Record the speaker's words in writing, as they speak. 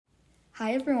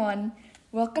Hi everyone!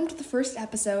 Welcome to the first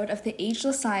episode of the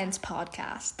Ageless Science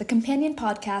Podcast, the companion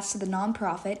podcast to the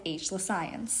nonprofit Ageless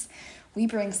Science. We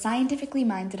bring scientifically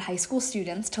minded high school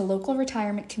students to local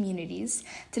retirement communities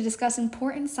to discuss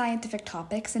important scientific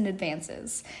topics and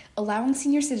advances, allowing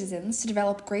senior citizens to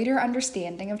develop greater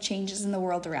understanding of changes in the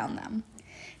world around them.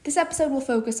 This episode will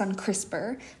focus on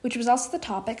CRISPR, which was also the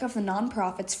topic of the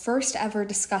nonprofit's first ever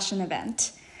discussion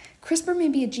event. CRISPR may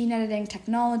be a gene editing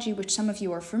technology which some of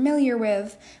you are familiar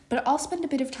with, but I'll spend a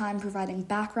bit of time providing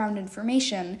background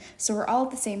information so we're all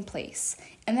at the same place,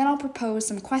 and then I'll propose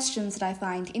some questions that I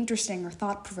find interesting or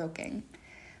thought-provoking.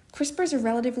 CRISPR is a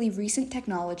relatively recent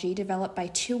technology developed by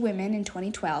two women in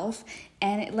 2012,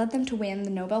 and it led them to win the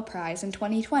Nobel Prize in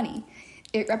 2020.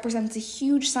 It represents a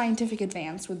huge scientific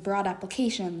advance with broad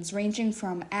applications ranging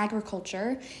from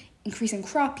agriculture, increasing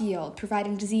crop yield,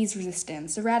 providing disease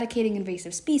resistance, eradicating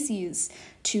invasive species,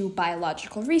 to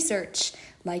biological research,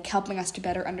 like helping us to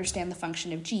better understand the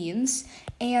function of genes,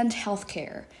 and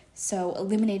healthcare, so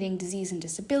eliminating disease and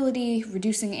disability,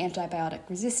 reducing antibiotic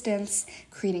resistance,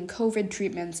 creating COVID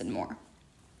treatments, and more.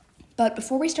 But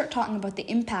before we start talking about the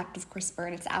impact of CRISPR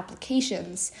and its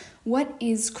applications, what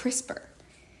is CRISPR?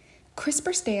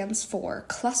 CRISPR stands for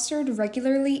Clustered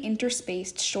Regularly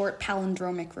Interspaced Short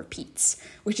Palindromic Repeats,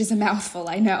 which is a mouthful,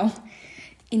 I know.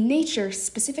 In nature,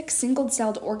 specific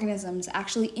single-celled organisms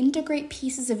actually integrate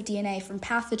pieces of DNA from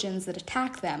pathogens that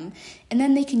attack them, and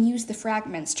then they can use the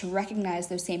fragments to recognize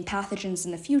those same pathogens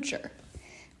in the future.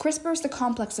 CRISPR is the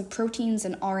complex of proteins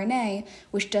and RNA,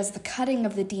 which does the cutting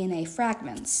of the DNA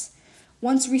fragments.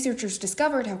 Once researchers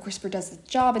discovered how CRISPR does its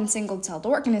job in single-celled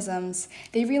organisms,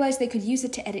 they realized they could use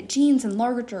it to edit genes in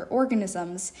larger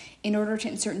organisms in order to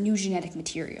insert new genetic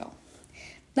material.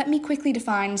 Let me quickly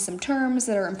define some terms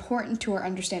that are important to our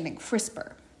understanding of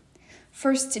CRISPR.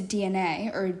 First,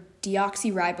 DNA, or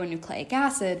deoxyribonucleic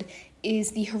acid,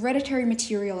 is the hereditary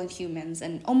material in humans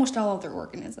and almost all other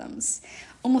organisms.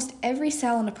 Almost every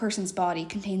cell in a person's body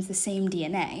contains the same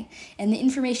DNA, and the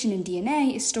information in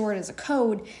DNA is stored as a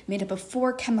code made up of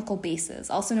 4 chemical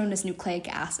bases, also known as nucleic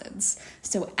acids.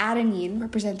 So adenine,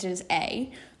 represented as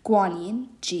A, guanine,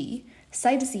 G,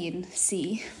 cytosine,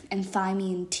 C, and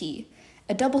thymine, T.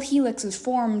 A double helix is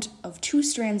formed of 2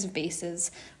 strands of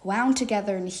bases, wound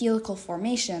together in helical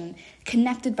formation,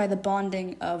 connected by the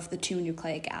bonding of the 2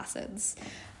 nucleic acids.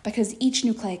 Because each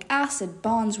nucleic acid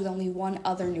bonds with only one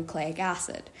other nucleic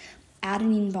acid.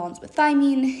 Adenine bonds with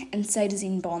thymine, and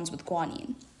cytosine bonds with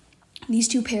guanine. These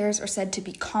 2 pairs are said to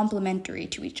be complementary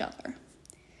to each other.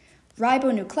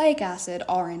 Ribonucleic acid,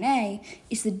 RNA,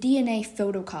 is the DNA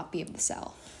photocopy of the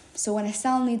cell. So when a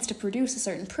cell needs to produce a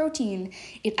certain protein,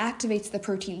 it activates the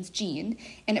protein's gene,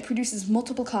 and it produces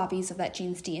multiple copies of that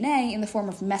gene's DNA in the form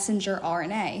of messenger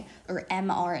RNA, or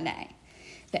mRNA.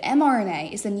 The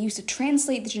mRNA is then used to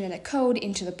translate the genetic code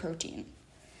into the protein.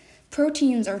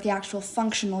 Proteins are the actual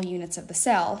functional units of the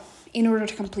cell. In order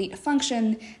to complete a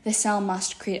function, the cell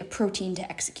must create a protein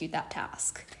to execute that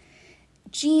task.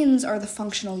 Genes are the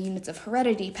functional units of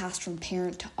heredity passed from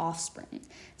parent to offspring.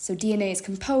 So DNA is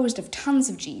composed of tons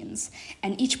of genes,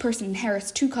 and each person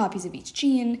inherits 2 copies of each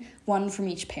gene, 1 from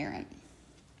each parent.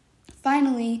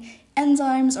 Finally,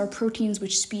 enzymes are proteins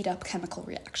which speed up chemical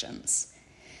reactions.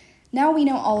 Now we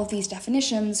know all of these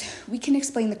definitions, we can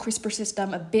explain the CRISPR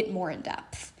system a bit more in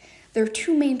depth. There are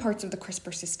 2 main parts of the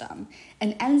CRISPR system,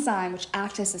 an enzyme which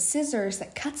acts as a scissors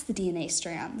that cuts the DNA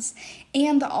strands,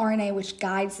 and the RNA which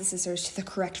guides the scissors to the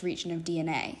correct region of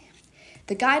DNA.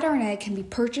 The guide RNA can be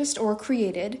purchased or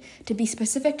created to be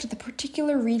specific to the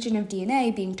particular region of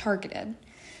DNA being targeted.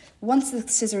 Once the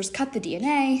scissors cut the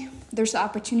DNA, there's the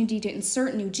opportunity to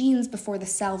insert new genes before the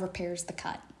cell repairs the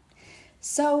cut.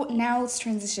 So now let's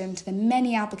transition to the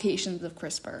many applications of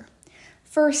CRISPR.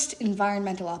 First,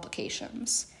 environmental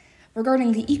applications.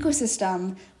 Regarding the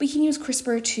ecosystem, we can use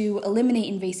CRISPR to eliminate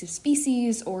invasive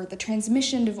species or the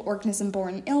transmission of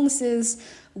organism-borne illnesses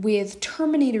with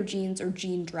terminator genes or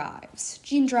gene drives.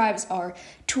 Gene drives are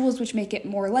tools which make it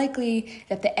more likely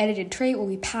that the edited trait will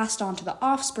be passed on to the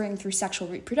offspring through sexual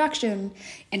reproduction,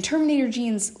 and terminator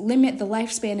genes limit the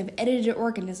lifespan of edited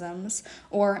organisms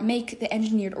or make the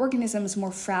engineered organisms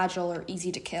more fragile or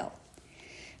easy to kill.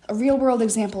 A real-world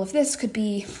example of this could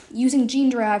be using gene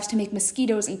drives to make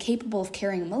mosquitoes incapable of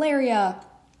carrying malaria,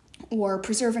 or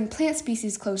preserving plant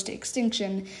species close to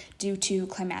extinction due to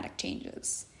climatic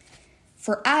changes.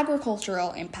 For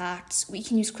agricultural impacts, we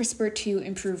can use CRISPR to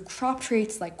improve crop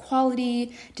traits like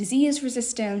quality, disease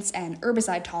resistance, and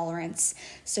herbicide tolerance,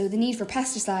 so the need for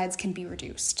pesticides can be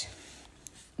reduced.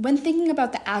 When thinking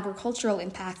about the agricultural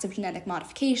impacts of genetic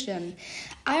modification,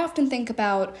 I often think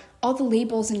about all the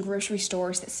labels in grocery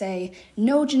stores that say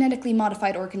no genetically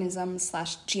modified organisms /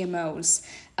 GMOs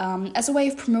as a way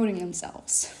of promoting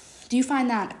themselves. Do you find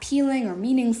that appealing or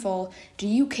meaningful? Do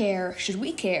you care? Should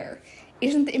we care?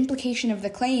 Isn't the implication of the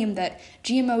claim that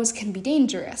GMOs can be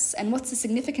dangerous? And what's the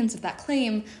significance of that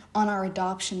claim on our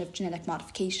adoption of genetic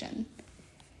modification?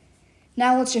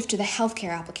 Now let's shift to the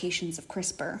healthcare applications of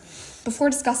CRISPR. Before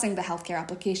discussing the healthcare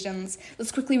applications,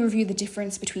 let's quickly review the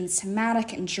difference between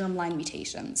somatic and germline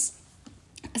mutations.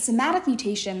 A somatic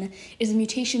mutation is a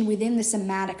mutation within the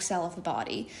somatic cell of the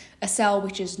body, a cell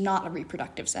which is not a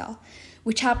reproductive cell,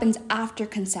 which happens after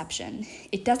conception.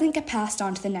 It doesn't get passed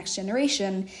on to the next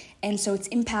generation, and so its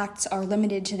impacts are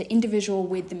limited to the individual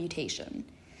with the mutation.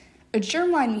 A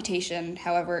germline mutation,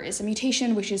 however, is a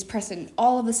mutation which is present in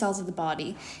all of the cells of the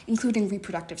body, including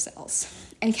reproductive cells,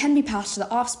 and can be passed to the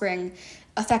offspring,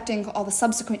 affecting all the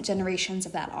subsequent generations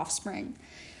of that offspring.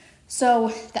 So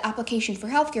the application for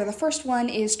healthcare, the first one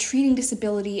is treating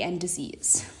disability and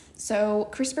disease. So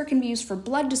CRISPR can be used for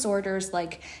blood disorders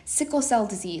like sickle cell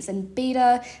disease and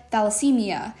beta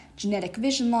thalassemia, genetic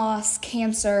vision loss,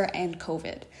 cancer, and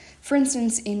COVID. For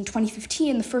instance, in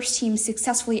 2015, the first team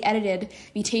successfully edited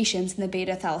mutations in the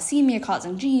beta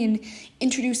thalassemia-causing gene,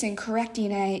 introducing correct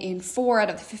DNA in 4 out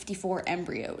of the 54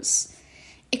 embryos.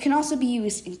 It can also be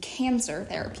used in cancer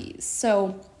therapies.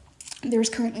 So there's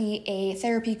currently a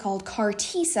therapy called CAR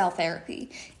T-cell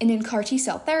therapy, and in CAR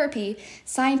T-cell therapy,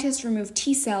 scientists remove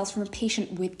T cells from a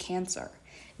patient with cancer.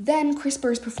 Then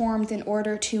CRISPR is performed in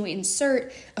order to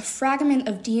insert a fragment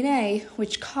of DNA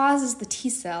which causes the T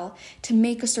cell to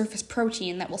make a surface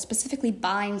protein that will specifically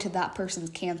bind to that person's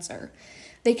cancer.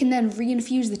 They can then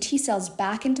reinfuse the T cells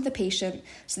back into the patient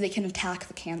so they can attack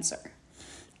the cancer.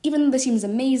 Even though this seems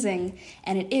amazing,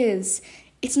 and it is,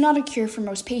 it's not a cure for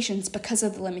most patients because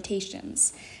of the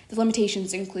limitations. The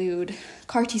limitations include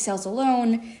CAR T cells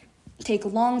alone take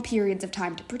long periods of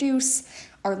time to produce,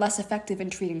 are less effective in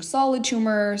treating solid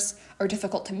tumors, are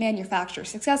difficult to manufacture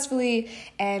successfully,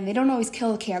 and they don't always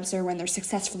kill cancer when they're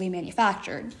successfully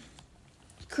manufactured.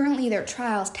 Currently, there are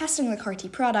trials testing the CAR T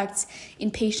products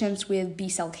in patients with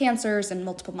B-cell cancers and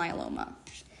multiple myeloma.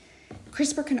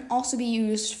 CRISPR can also be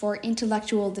used for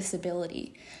intellectual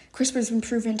disability. CRISPR has been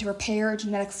proven to repair a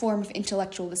genetic form of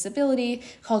intellectual disability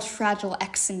called Fragile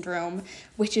X syndrome,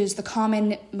 which is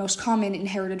the most common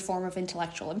inherited form of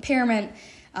intellectual impairment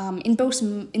in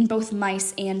both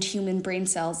mice and human brain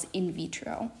cells in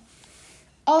vitro.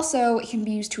 Also, it can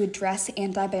be used to address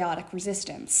antibiotic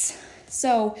resistance.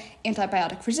 So,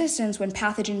 antibiotic resistance, when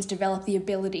pathogens develop the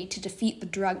ability to defeat the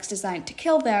drugs designed to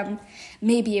kill them,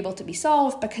 may be able to be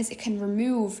solved because it can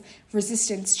remove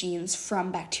resistance genes from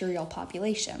bacterial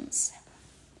populations.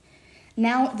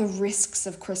 Now, the risks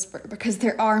of CRISPR, because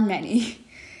there are many.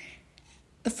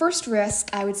 The first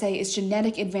risk, I would say, is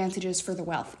genetic advantages for the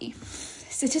wealthy.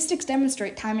 Statistics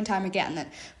demonstrate time and time again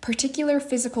that particular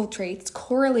physical traits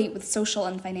correlate with social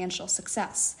and financial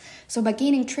success. So by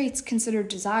gaining traits considered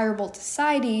desirable to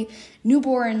society,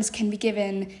 newborns can be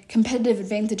given competitive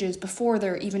advantages before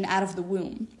they're even out of the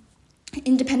womb.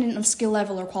 Independent of skill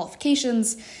level or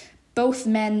qualifications, both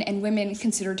men and women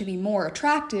considered to be more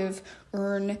attractive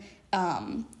earn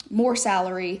more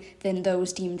salary than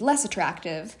those deemed less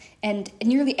attractive, and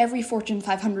nearly every Fortune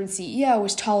 500 CEO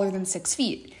is taller than 6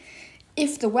 feet.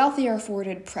 If the wealthy are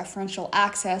afforded preferential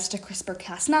access to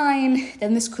CRISPR-Cas9,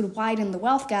 then this could widen the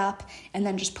wealth gap and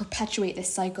then just perpetuate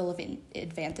this cycle of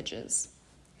advantages.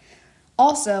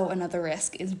 Also, another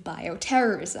risk is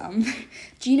bioterrorism.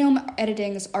 Genome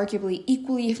editing is arguably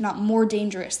equally, if not more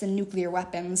dangerous than nuclear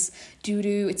weapons due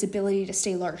to its ability to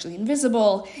stay largely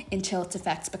invisible until its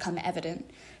effects become evident.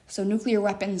 So nuclear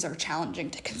weapons are challenging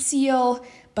to conceal,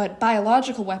 but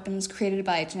biological weapons created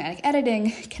by genetic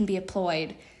editing can be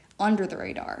employed under the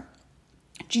radar.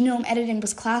 Genome editing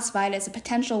was classified as a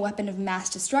potential weapon of mass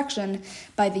destruction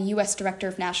by the U.S. Director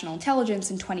of National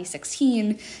Intelligence in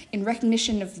 2016 in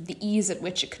recognition of the ease at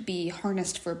which it could be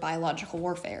harnessed for biological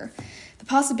warfare. The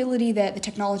possibility that the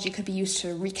technology could be used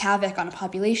to wreak havoc on a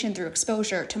population through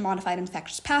exposure to modified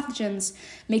infectious pathogens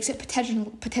makes it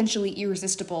potentially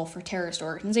irresistible for terrorist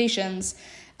organizations,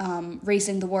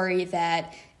 raising the worry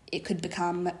that it could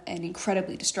become an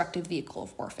incredibly destructive vehicle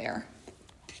of warfare.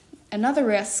 Another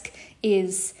risk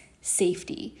is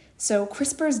safety. So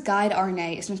CRISPR's guide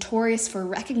RNA is notorious for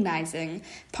recognizing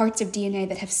parts of DNA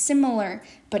that have similar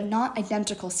but not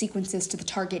identical sequences to the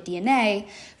target DNA,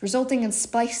 resulting in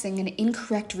splicing an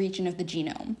incorrect region of the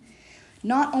genome.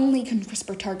 Not only can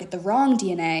CRISPR target the wrong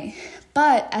DNA,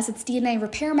 but as its DNA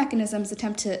repair mechanisms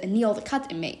attempt to anneal the cut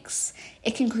it makes,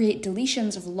 it can create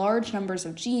deletions of large numbers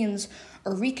of genes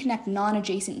or reconnect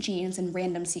non-adjacent genes in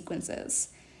random sequences.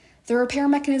 The repair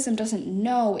mechanism doesn't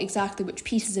know exactly which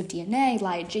pieces of DNA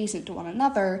lie adjacent to one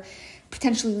another,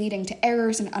 potentially leading to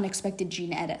errors and unexpected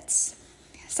gene edits.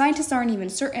 Scientists aren't even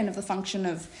certain of the function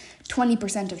of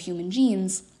 20% of human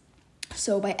genes,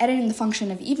 so by editing the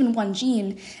function of even one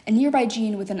gene, a nearby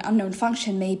gene with an unknown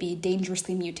function may be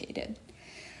dangerously mutated.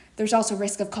 There's also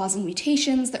risk of causing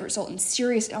mutations that result in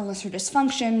serious illness or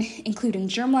dysfunction, including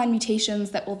germline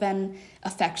mutations that will then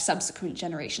affect subsequent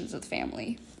generations of the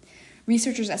family.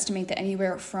 Researchers estimate that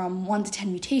anywhere from 1 to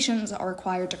 10 mutations are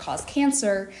required to cause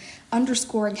cancer,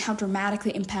 underscoring how dramatic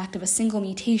the impact of a single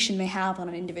mutation may have on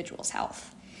an individual's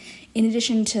health. In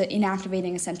addition to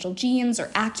inactivating essential genes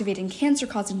or activating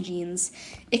cancer-causing genes,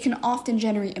 it can often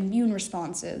generate immune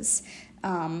responses,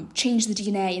 change the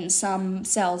DNA in some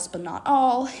cells but not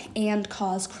all, and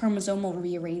cause chromosomal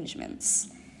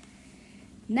rearrangements.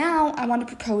 Now, I want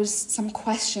to propose some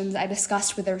questions I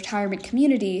discussed with the retirement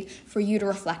community for you to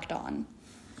reflect on.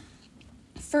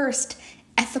 First,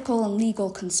 ethical and legal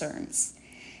concerns.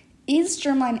 Is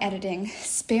germline editing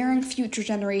sparing future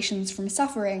generations from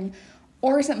suffering,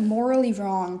 or is it morally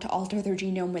wrong to alter their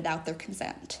genome without their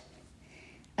consent?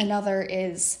 Another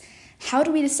is, how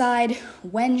do we decide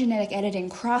when genetic editing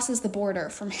crosses the border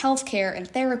from healthcare and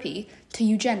therapy to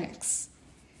eugenics?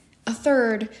 A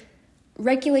third,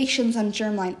 regulations on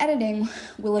germline editing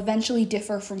will eventually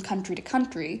differ from country to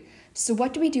country, so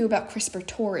what do we do about CRISPR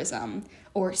tourism,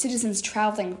 or citizens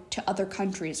traveling to other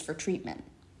countries for treatment?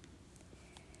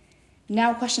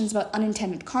 Now questions about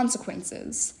unintended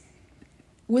consequences.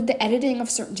 Would the editing of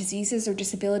certain diseases or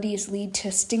disabilities lead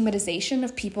to stigmatization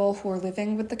of people who are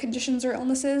living with the conditions or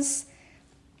illnesses?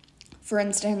 For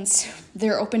instance,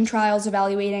 there are open trials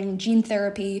evaluating gene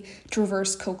therapy to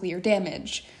reverse cochlear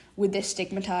damage. Would this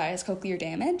stigmatize cochlear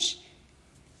damage?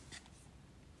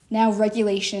 Now,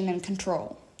 regulation and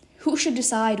control. Who should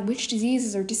decide which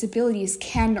diseases or disabilities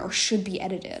can or should be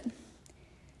edited?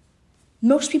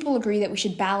 Most people agree that we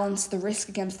should balance the risk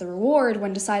against the reward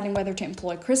when deciding whether to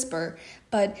employ CRISPR,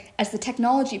 but as the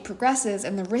technology progresses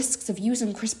and the risks of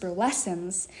using CRISPR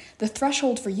lessens, the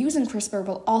threshold for using CRISPR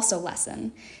will also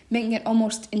lessen, making it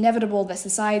almost inevitable that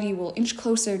society will inch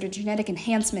closer to genetic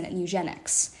enhancement and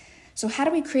eugenics. So how do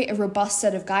we create a robust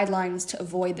set of guidelines to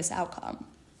avoid this outcome?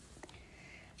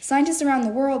 Scientists around the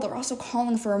world are also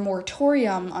calling for a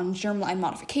moratorium on germline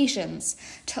modifications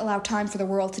to allow time for the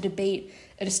world to debate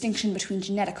a distinction between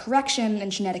genetic correction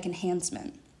and genetic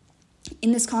enhancement.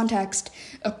 In this context,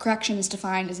 a correction is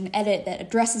defined as an edit that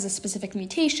addresses a specific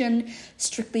mutation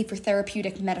strictly for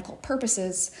therapeutic medical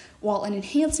purposes, while an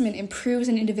enhancement improves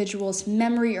an individual's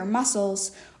memory or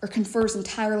muscles or confers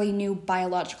entirely new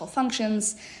biological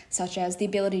functions, such as the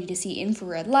ability to see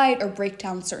infrared light or break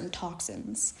down certain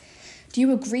toxins. Do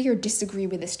you agree or disagree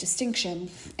with this distinction?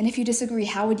 And if you disagree,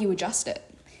 how would you adjust it?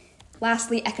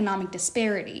 Lastly, economic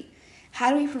disparity.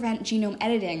 How do we prevent genome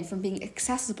editing from being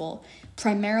accessible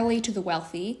primarily to the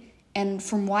wealthy and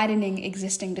from widening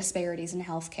existing disparities in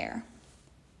healthcare?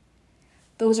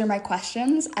 Those are my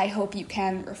questions. I hope you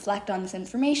can reflect on this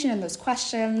information and those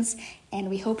questions, and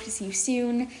we hope to see you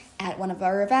soon at one of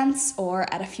our events or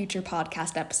at a future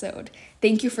podcast episode.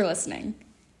 Thank you for listening.